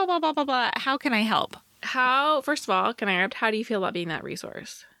 blah, blah, blah, blah, blah, blah. How can I help? First of all, can I interrupt? How do you feel about being that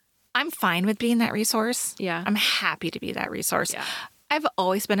resource? I'm fine with being that resource. Yeah. I'm happy to be that resource. Yeah. I've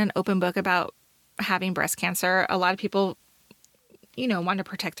always been an open book about having breast cancer. A lot of people, want to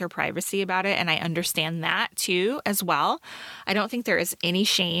protect their privacy about it. And I understand that too, as well. I don't think there is any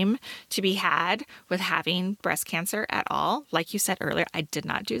shame to be had with having breast cancer at all. Like you said earlier, I did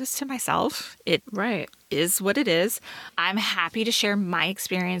not do this to myself. It is what it is. I'm happy to share my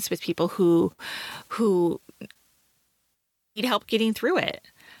experience with people who need help getting through it.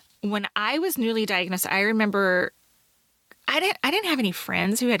 When I was newly diagnosed, I remember I didn't have any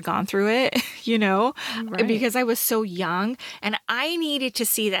friends who had gone through it, because I was so young, and I needed to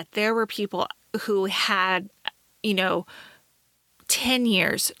see that there were people who had, 10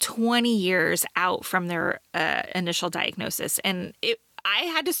 years, 20 years out from their initial diagnosis. And I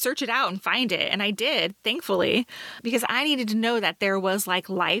had to search it out and find it. And I did, thankfully, because I needed to know that there was like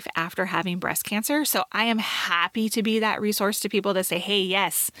life after having breast cancer. So I am happy to be that resource to people that say, hey,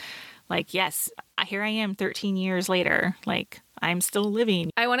 yes, here I am 13 years later. Like, I'm still living.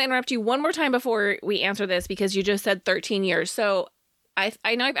 I want to interrupt you one more time before we answer this, because you just said 13 years. So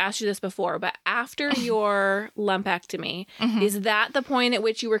I know I've asked you this before, but after your lumpectomy, is that the point at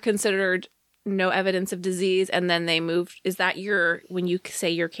which you were considered no evidence of disease, and then they moved? Is that when you say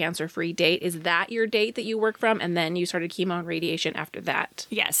your cancer-free date, is that your date that you work from, and then you started chemo and radiation after that?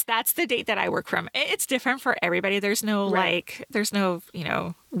 Yes, that's the date that I work from. It's different for everybody. There's no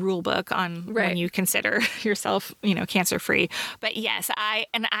rule book on when you consider yourself, cancer-free. But yes, I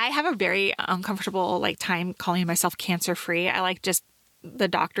have a very uncomfortable time calling myself cancer-free. I like just the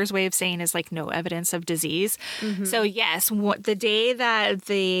doctor's way of saying is no evidence of disease. So yes, the day that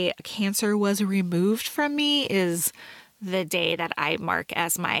the cancer was removed from me is the day that I mark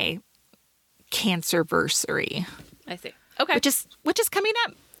as my cancerversary. I see. Okay. Which is coming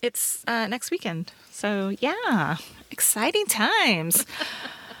up. It's next weekend. So yeah, exciting times.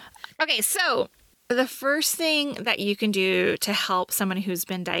 Okay, so the first thing that you can do to help someone who's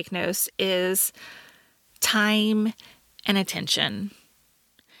been diagnosed is time and attention.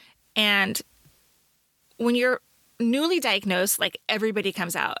 And when you're newly diagnosed, everybody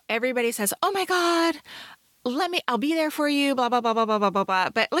comes out. Everybody says, oh my God, I'll be there for you, blah, blah, blah, blah, blah, blah, blah, blah.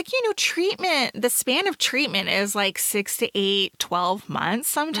 But treatment, the span of treatment is 6 to 8, 12 months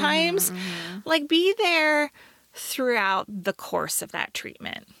sometimes. Be there throughout the course of that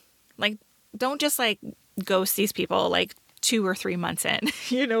treatment. Don't just ghost these people 2 or 3 months in.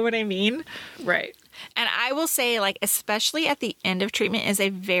 You know what I mean? Right. And I will say, especially at the end of treatment is a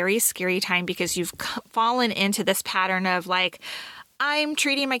very scary time, because you've fallen into this pattern of I'm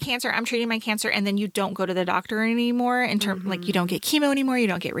treating my cancer, and then you don't go to the doctor anymore in terms you don't get chemo anymore, you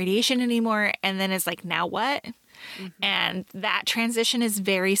don't get radiation anymore, and then it's now what? And that transition is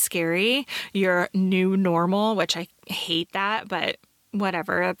very scary. Your new normal, which I hate that, but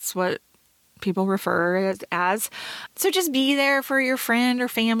whatever, that's what people refer it as. So just be there for your friend or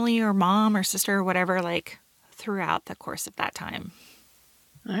family or mom or sister or whatever, throughout the course of that time.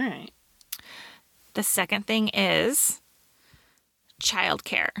 All right. The second thing is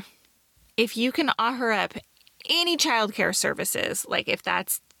childcare. If you can offer up any childcare services, if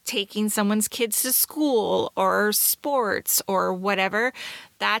that's taking someone's kids to school or sports or whatever,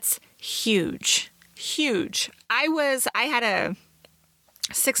 that's huge. Huge. I had a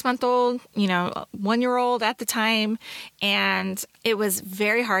 6-month-old, 1-year-old at the time. And it was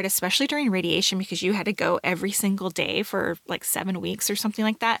very hard, especially during radiation, because you had to go every single day for 7 weeks or something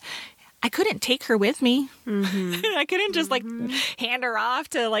like that. I couldn't take her with me. I couldn't just hand her off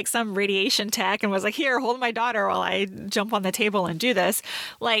to some radiation tech and was here, hold my daughter while I jump on the table and do this.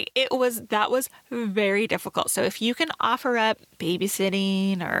 That was very difficult. So if you can offer up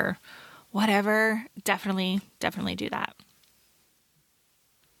babysitting or whatever, definitely do that.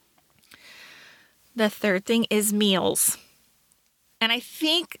 The third thing is meals. And I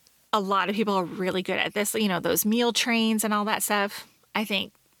think a lot of people are really good at this, those meal trains and all that stuff. I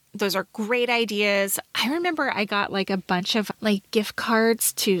think those are great ideas. I remember I got a bunch of gift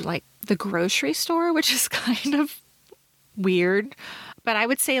cards to the grocery store, which is kind of weird. But I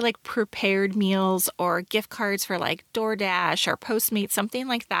would say prepared meals or gift cards for DoorDash or Postmates, something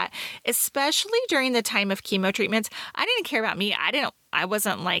like that, especially during the time of chemo treatments. I didn't care about me. I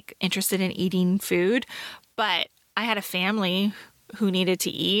wasn't interested in eating food, but I had a family who needed to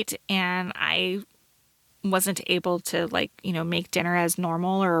eat, and I wasn't able to like, make dinner as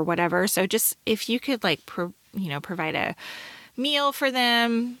normal or whatever. So just if you could like, provide a meal for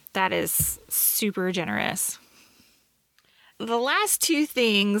them, that is super generous. The last two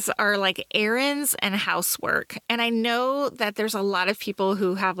things are like errands and housework. And I know that there's a lot of people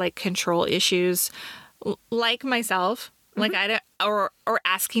who have like control issues like myself. Like I don't, or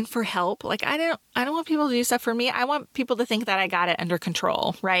asking for help. Like I don't want people to do stuff for me. I want people to think that I got it under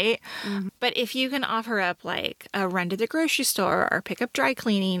control, right? Mm-hmm. But if you can offer up like a run to the grocery store or pick up dry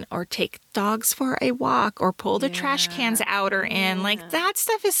cleaning or take dogs for a walk or pull the trash cans out or in, like that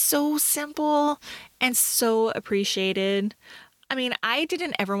stuff is so simple and so appreciated. I mean, I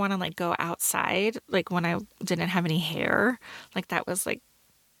didn't ever want to like go outside like when I didn't have any hair. Like that was like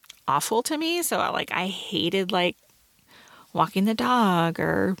awful to me. So I hated like walking the dog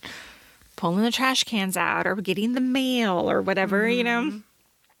or pulling the trash cans out or getting the mail or whatever,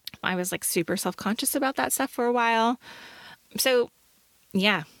 I was like super self-conscious about that stuff for a while. So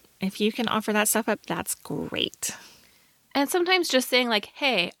yeah, if you can offer that stuff up, that's great. And sometimes just saying like,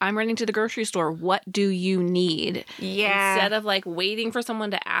 hey, I'm running to the grocery store. What do you need? Yeah. Instead of like waiting for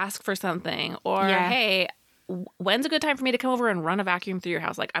someone to ask for something or, hey, when's a good time for me to come over and run a vacuum through your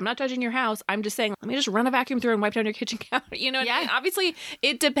house? Like, I'm not judging your house. I'm just saying, let me just run a vacuum through and wipe down your kitchen counter. You know what I mean? Obviously,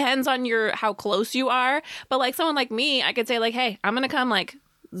 it depends on how close you are. But like someone like me, I could say like, hey, I'm going to come like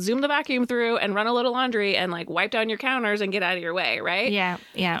zoom the vacuum through and run a little laundry and like wipe down your counters and get out of your way, right? Yeah,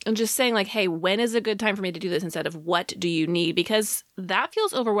 yeah. And just saying like, hey, when is a good time for me to do this instead of what do you need? Because that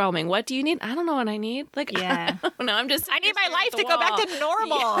feels overwhelming. What do you need? I don't know what I need. Like, yeah. I don't know. I need my life to go back to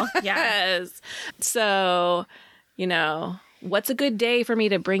normal. Yes. So, what's a good day for me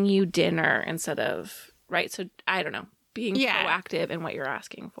to bring you dinner instead of, right? So I don't know, being proactive in what you're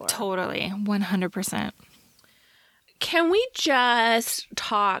asking for. Totally. 100%. Can we just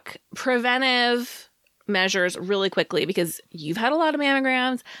talk preventive measures really quickly? Because you've had a lot of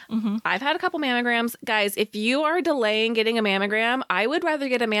mammograms. Mm-hmm. I've had a couple mammograms. Guys, if you are delaying getting a mammogram, I would rather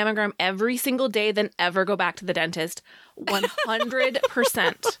get a mammogram every single day than ever go back to the dentist.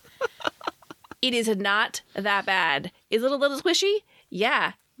 100%. It is not that bad. Is it a little squishy?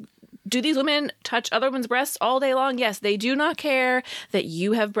 Yeah. Do these women touch other women's breasts all day long? Yes, they do not care that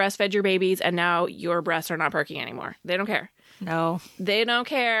you have breastfed your babies and now your breasts are not perking anymore. They don't care. No. They don't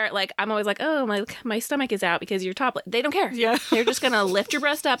care. Like, I'm always like, oh, my stomach is out because you're topless. They don't care. Yeah. They're just going to lift your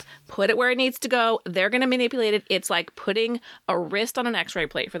breast up, put it where it needs to go. They're going to manipulate it. It's like putting a wrist on an x-ray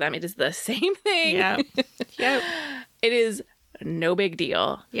plate for them. It is the same thing. Yeah. Yep. It is no big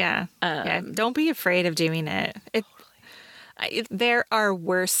deal. Yeah. Don't be afraid of doing it. There are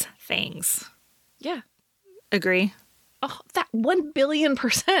worse things. Yeah. Agree? Oh, that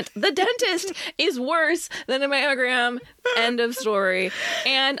 1,000,000,000%. The dentist is worse than a mammogram. End of story.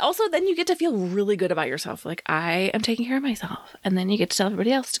 And also then you get to feel really good about yourself. Like, I am taking care of myself. And then you get to tell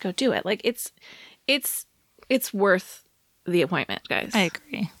everybody else to go do it. Like, it's worth the appointment, guys. I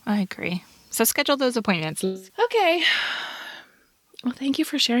agree. So schedule those appointments. Okay. Well, thank you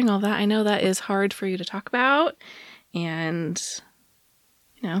for sharing all that. I know that is hard for you to talk about. And,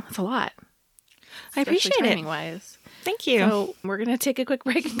 it's a lot. I appreciate it. Timing-wise. Thank you. So we're going to take a quick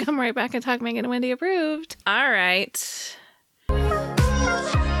break and come right back and talk Megan and Wendy approved. All right.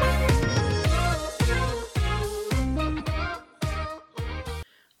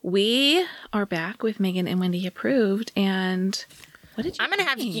 We are back with Megan and Wendy approved. And what did you I'm going to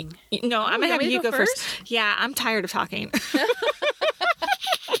have you. No, I'm going to have you go first. Yeah, I'm tired of talking.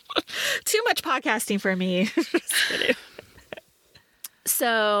 Too much podcasting for me. Just kidding.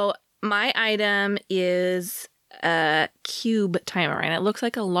 So my item is a cube timer, and it looks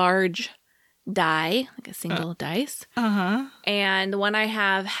like a large die, like a single dice. Uh-huh. And the one I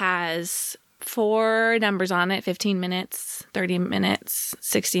have has 4 numbers on it: 15 minutes, 30 minutes,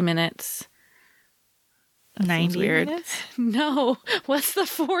 60 minutes. 90 weird. minutes? No. What's the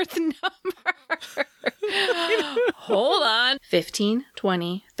 4th number? Hold on. 15,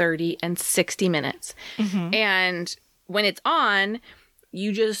 20, 30, and 60 minutes. Mm-hmm. And when it's on,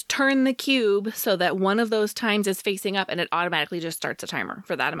 you just turn the cube so that one of those times is facing up and it automatically just starts a timer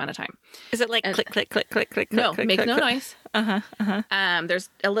for that amount of time. Is it like click, click, click, click, click, no, click, make click, no click. noise. Uh-huh, uh-huh. There's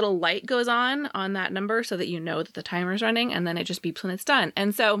a little light goes on that number so that you know that the timer's running, and then it just beeps when it's done.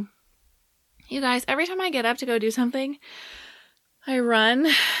 And so, you guys, every time I get up to go do something, I run,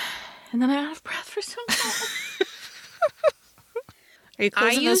 and then I'm out of breath for so long. Are you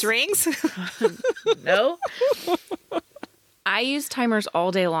closing those rings? No. I use timers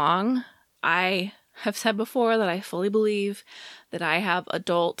all day long. I have said before that I fully believe that I have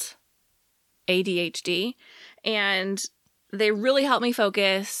adult ADHD. And they really help me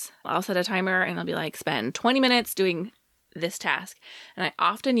focus. I'll set a timer and I'll be like, spend 20 minutes doing this task. And I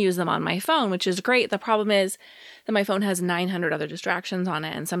often use them on my phone, which is great. The problem is that my phone has 900 other distractions on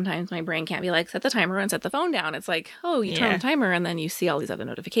it. And sometimes my brain can't be like, set the timer and set the phone down. It's like, oh, you turn on the timer and then you see all these other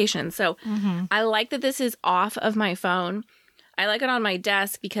notifications. So I like that this is off of my phone. I like it on my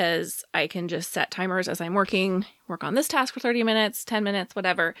desk because I can just set timers as I'm working, work on this task for 30 minutes, 10 minutes,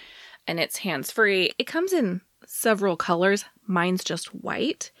 whatever. And it's hands-free. It comes in several colors. Mine's just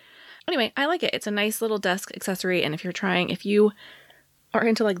white. Anyway, I like it. It's a nice little desk accessory. And if you are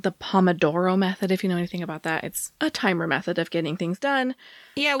into like the Pomodoro method, if you know anything about that, it's a timer method of getting things done.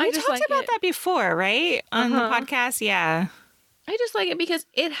 Yeah, we talked about that before, right? On the podcast. Yeah. I just like it because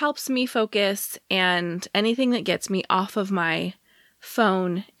it helps me focus, and anything that gets me off of my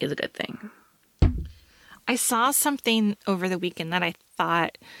phone is a good thing. I saw something over the weekend that I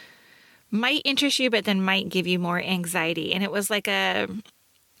thought might interest you, but then might give you more anxiety. And it was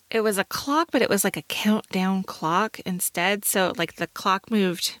a clock, but it was like a countdown clock instead. So like the clock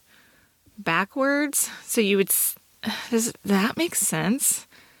moved backwards. So you would, does that make sense?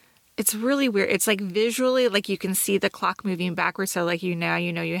 It's really weird. It's like visually, like you can see the clock moving backwards. So like you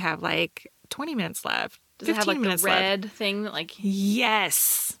have like 20 minutes left. Does it have like the red thing that like...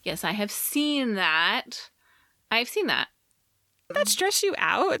 Yes. Yes, I have seen that. I've seen that. That stress you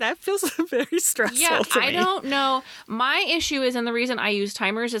out? That feels very stressful to me. I don't know. My issue is, and the reason I use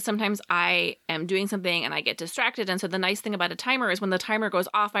timers is sometimes I am doing something and I get distracted. And so the nice thing about a timer is when the timer goes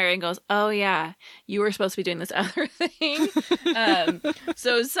off, my brain goes, oh yeah, you were supposed to be doing this other thing.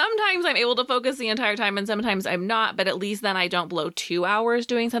 So sometimes I'm able to focus the entire time and sometimes I'm not, but at least then I don't blow 2 hours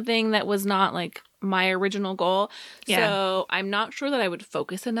doing something that was not like my original goal. Yeah. So I'm not sure that I would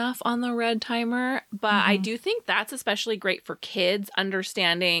focus enough on the red timer, but I do think that's especially great for kids,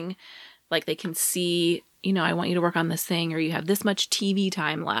 understanding like they can see, I want you to work on this thing, or you have this much TV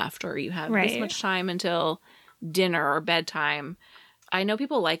time left, or you have this much time until dinner or bedtime. I know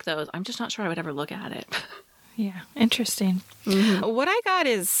people like those. I'm just not sure I would ever look at it. Yeah. Interesting. What I got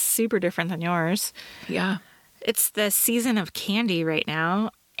is super different than yours. Yeah. It's the season of candy right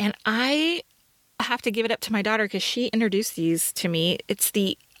now. And I have to give it up to my daughter because she introduced these to me. It's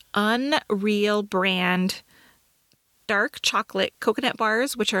the Unreal brand dark chocolate coconut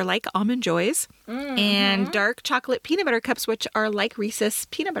bars, which are like Almond Joys, and dark chocolate peanut butter cups, which are like Reese's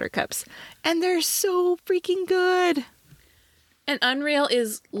peanut butter cups. And they're so freaking good. And Unreal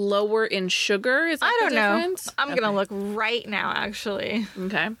is lower in sugar? Is that I don't know. I'm going to look right now, actually.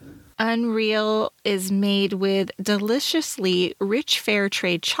 Okay. Unreal is made with deliciously rich fair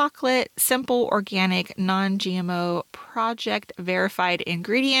trade chocolate, simple, organic, non-GMO, project verified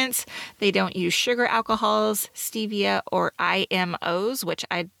ingredients. They don't use sugar alcohols, stevia, or IMOs, which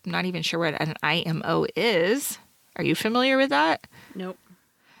I'm not even sure what an IMO is. Are you familiar with that? Nope.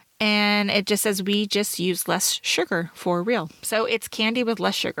 And it just says we just use less sugar for real. So it's candy with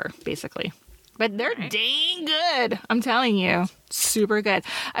less sugar, basically. But they're dang good. I'm telling you. Super good.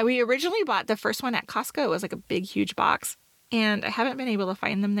 We originally bought the first one at Costco. It was like a big, huge box. And I haven't been able to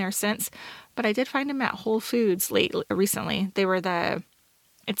find them there since. But I did find them at Whole Foods recently. They were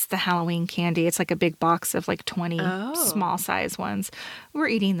it's the Halloween candy. It's like a big box of like 20 small size ones. We're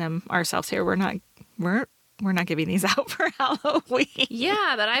eating them ourselves here. We're not giving these out for Halloween.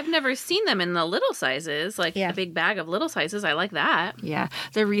 Yeah, but I've never seen them in the little sizes, like a big bag of little sizes. I like that. Yeah.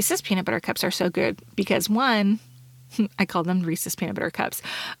 The Reese's peanut butter cups are so good because one, I call them Reese's peanut butter cups.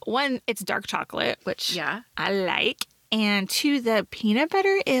 One, it's dark chocolate, which I like. And two, the peanut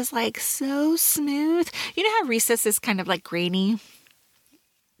butter is like so smooth. You know how Reese's is kind of like grainy?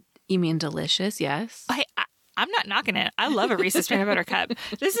 You mean delicious? Yes. I'm not knocking it. I love a Reese's peanut butter cup.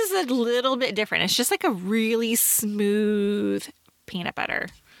 This is a little bit different. It's just like a really smooth peanut butter.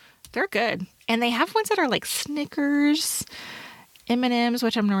 They're good. And they have ones that are like Snickers, M&Ms,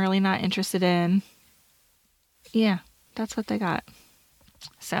 which I'm really not interested in. Yeah, that's what they got.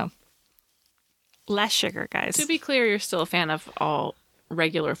 So, less sugar, guys. To be clear, you're still a fan of all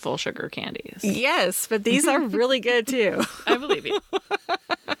regular full sugar candies. Yes, but these are really good too. I believe you.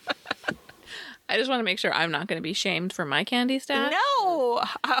 I just want to make sure I'm not going to be shamed for my candy stash. No.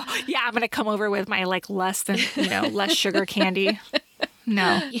 I'm going to come over with my like less sugar candy.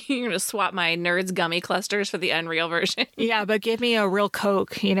 No. You're going to swap my Nerds gummy clusters for the Unreal version. Yeah, but give me a real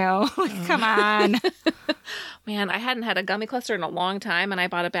Coke, Come on. Man, I hadn't had a gummy cluster in a long time, and I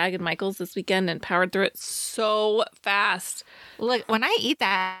bought a bag at Michael's this weekend and powered through it so fast. Look, when I eat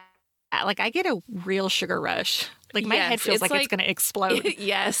that, like I get a real sugar rush. Like my head feels like it's going to explode.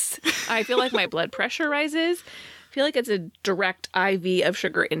 Yes. I feel like my blood pressure rises. feel like it's a direct IV of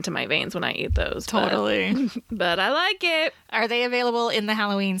sugar into my veins when I eat those. Totally. But I like it. Are they available in the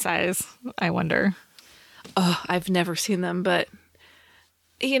Halloween size? I wonder. Oh, I've never seen them, but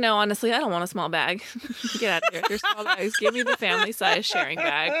you know, honestly, I don't want a small bag. Get out of here. They're small bags. Give me the family size sharing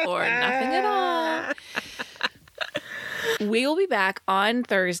bag or nothing at all. We will be back on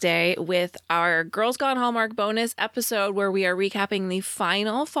Thursday with our Girls Gone Hallmark bonus episode where we are recapping the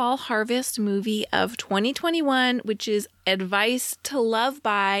final fall harvest movie of 2021, which is Advice to Love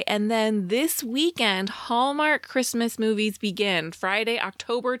By. And then this weekend, Hallmark Christmas movies begin Friday,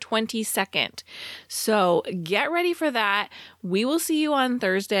 October 22nd. So get ready for that. We will see you on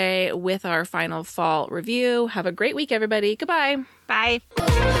Thursday with our final fall review. Have a great week, everybody. Goodbye. Bye.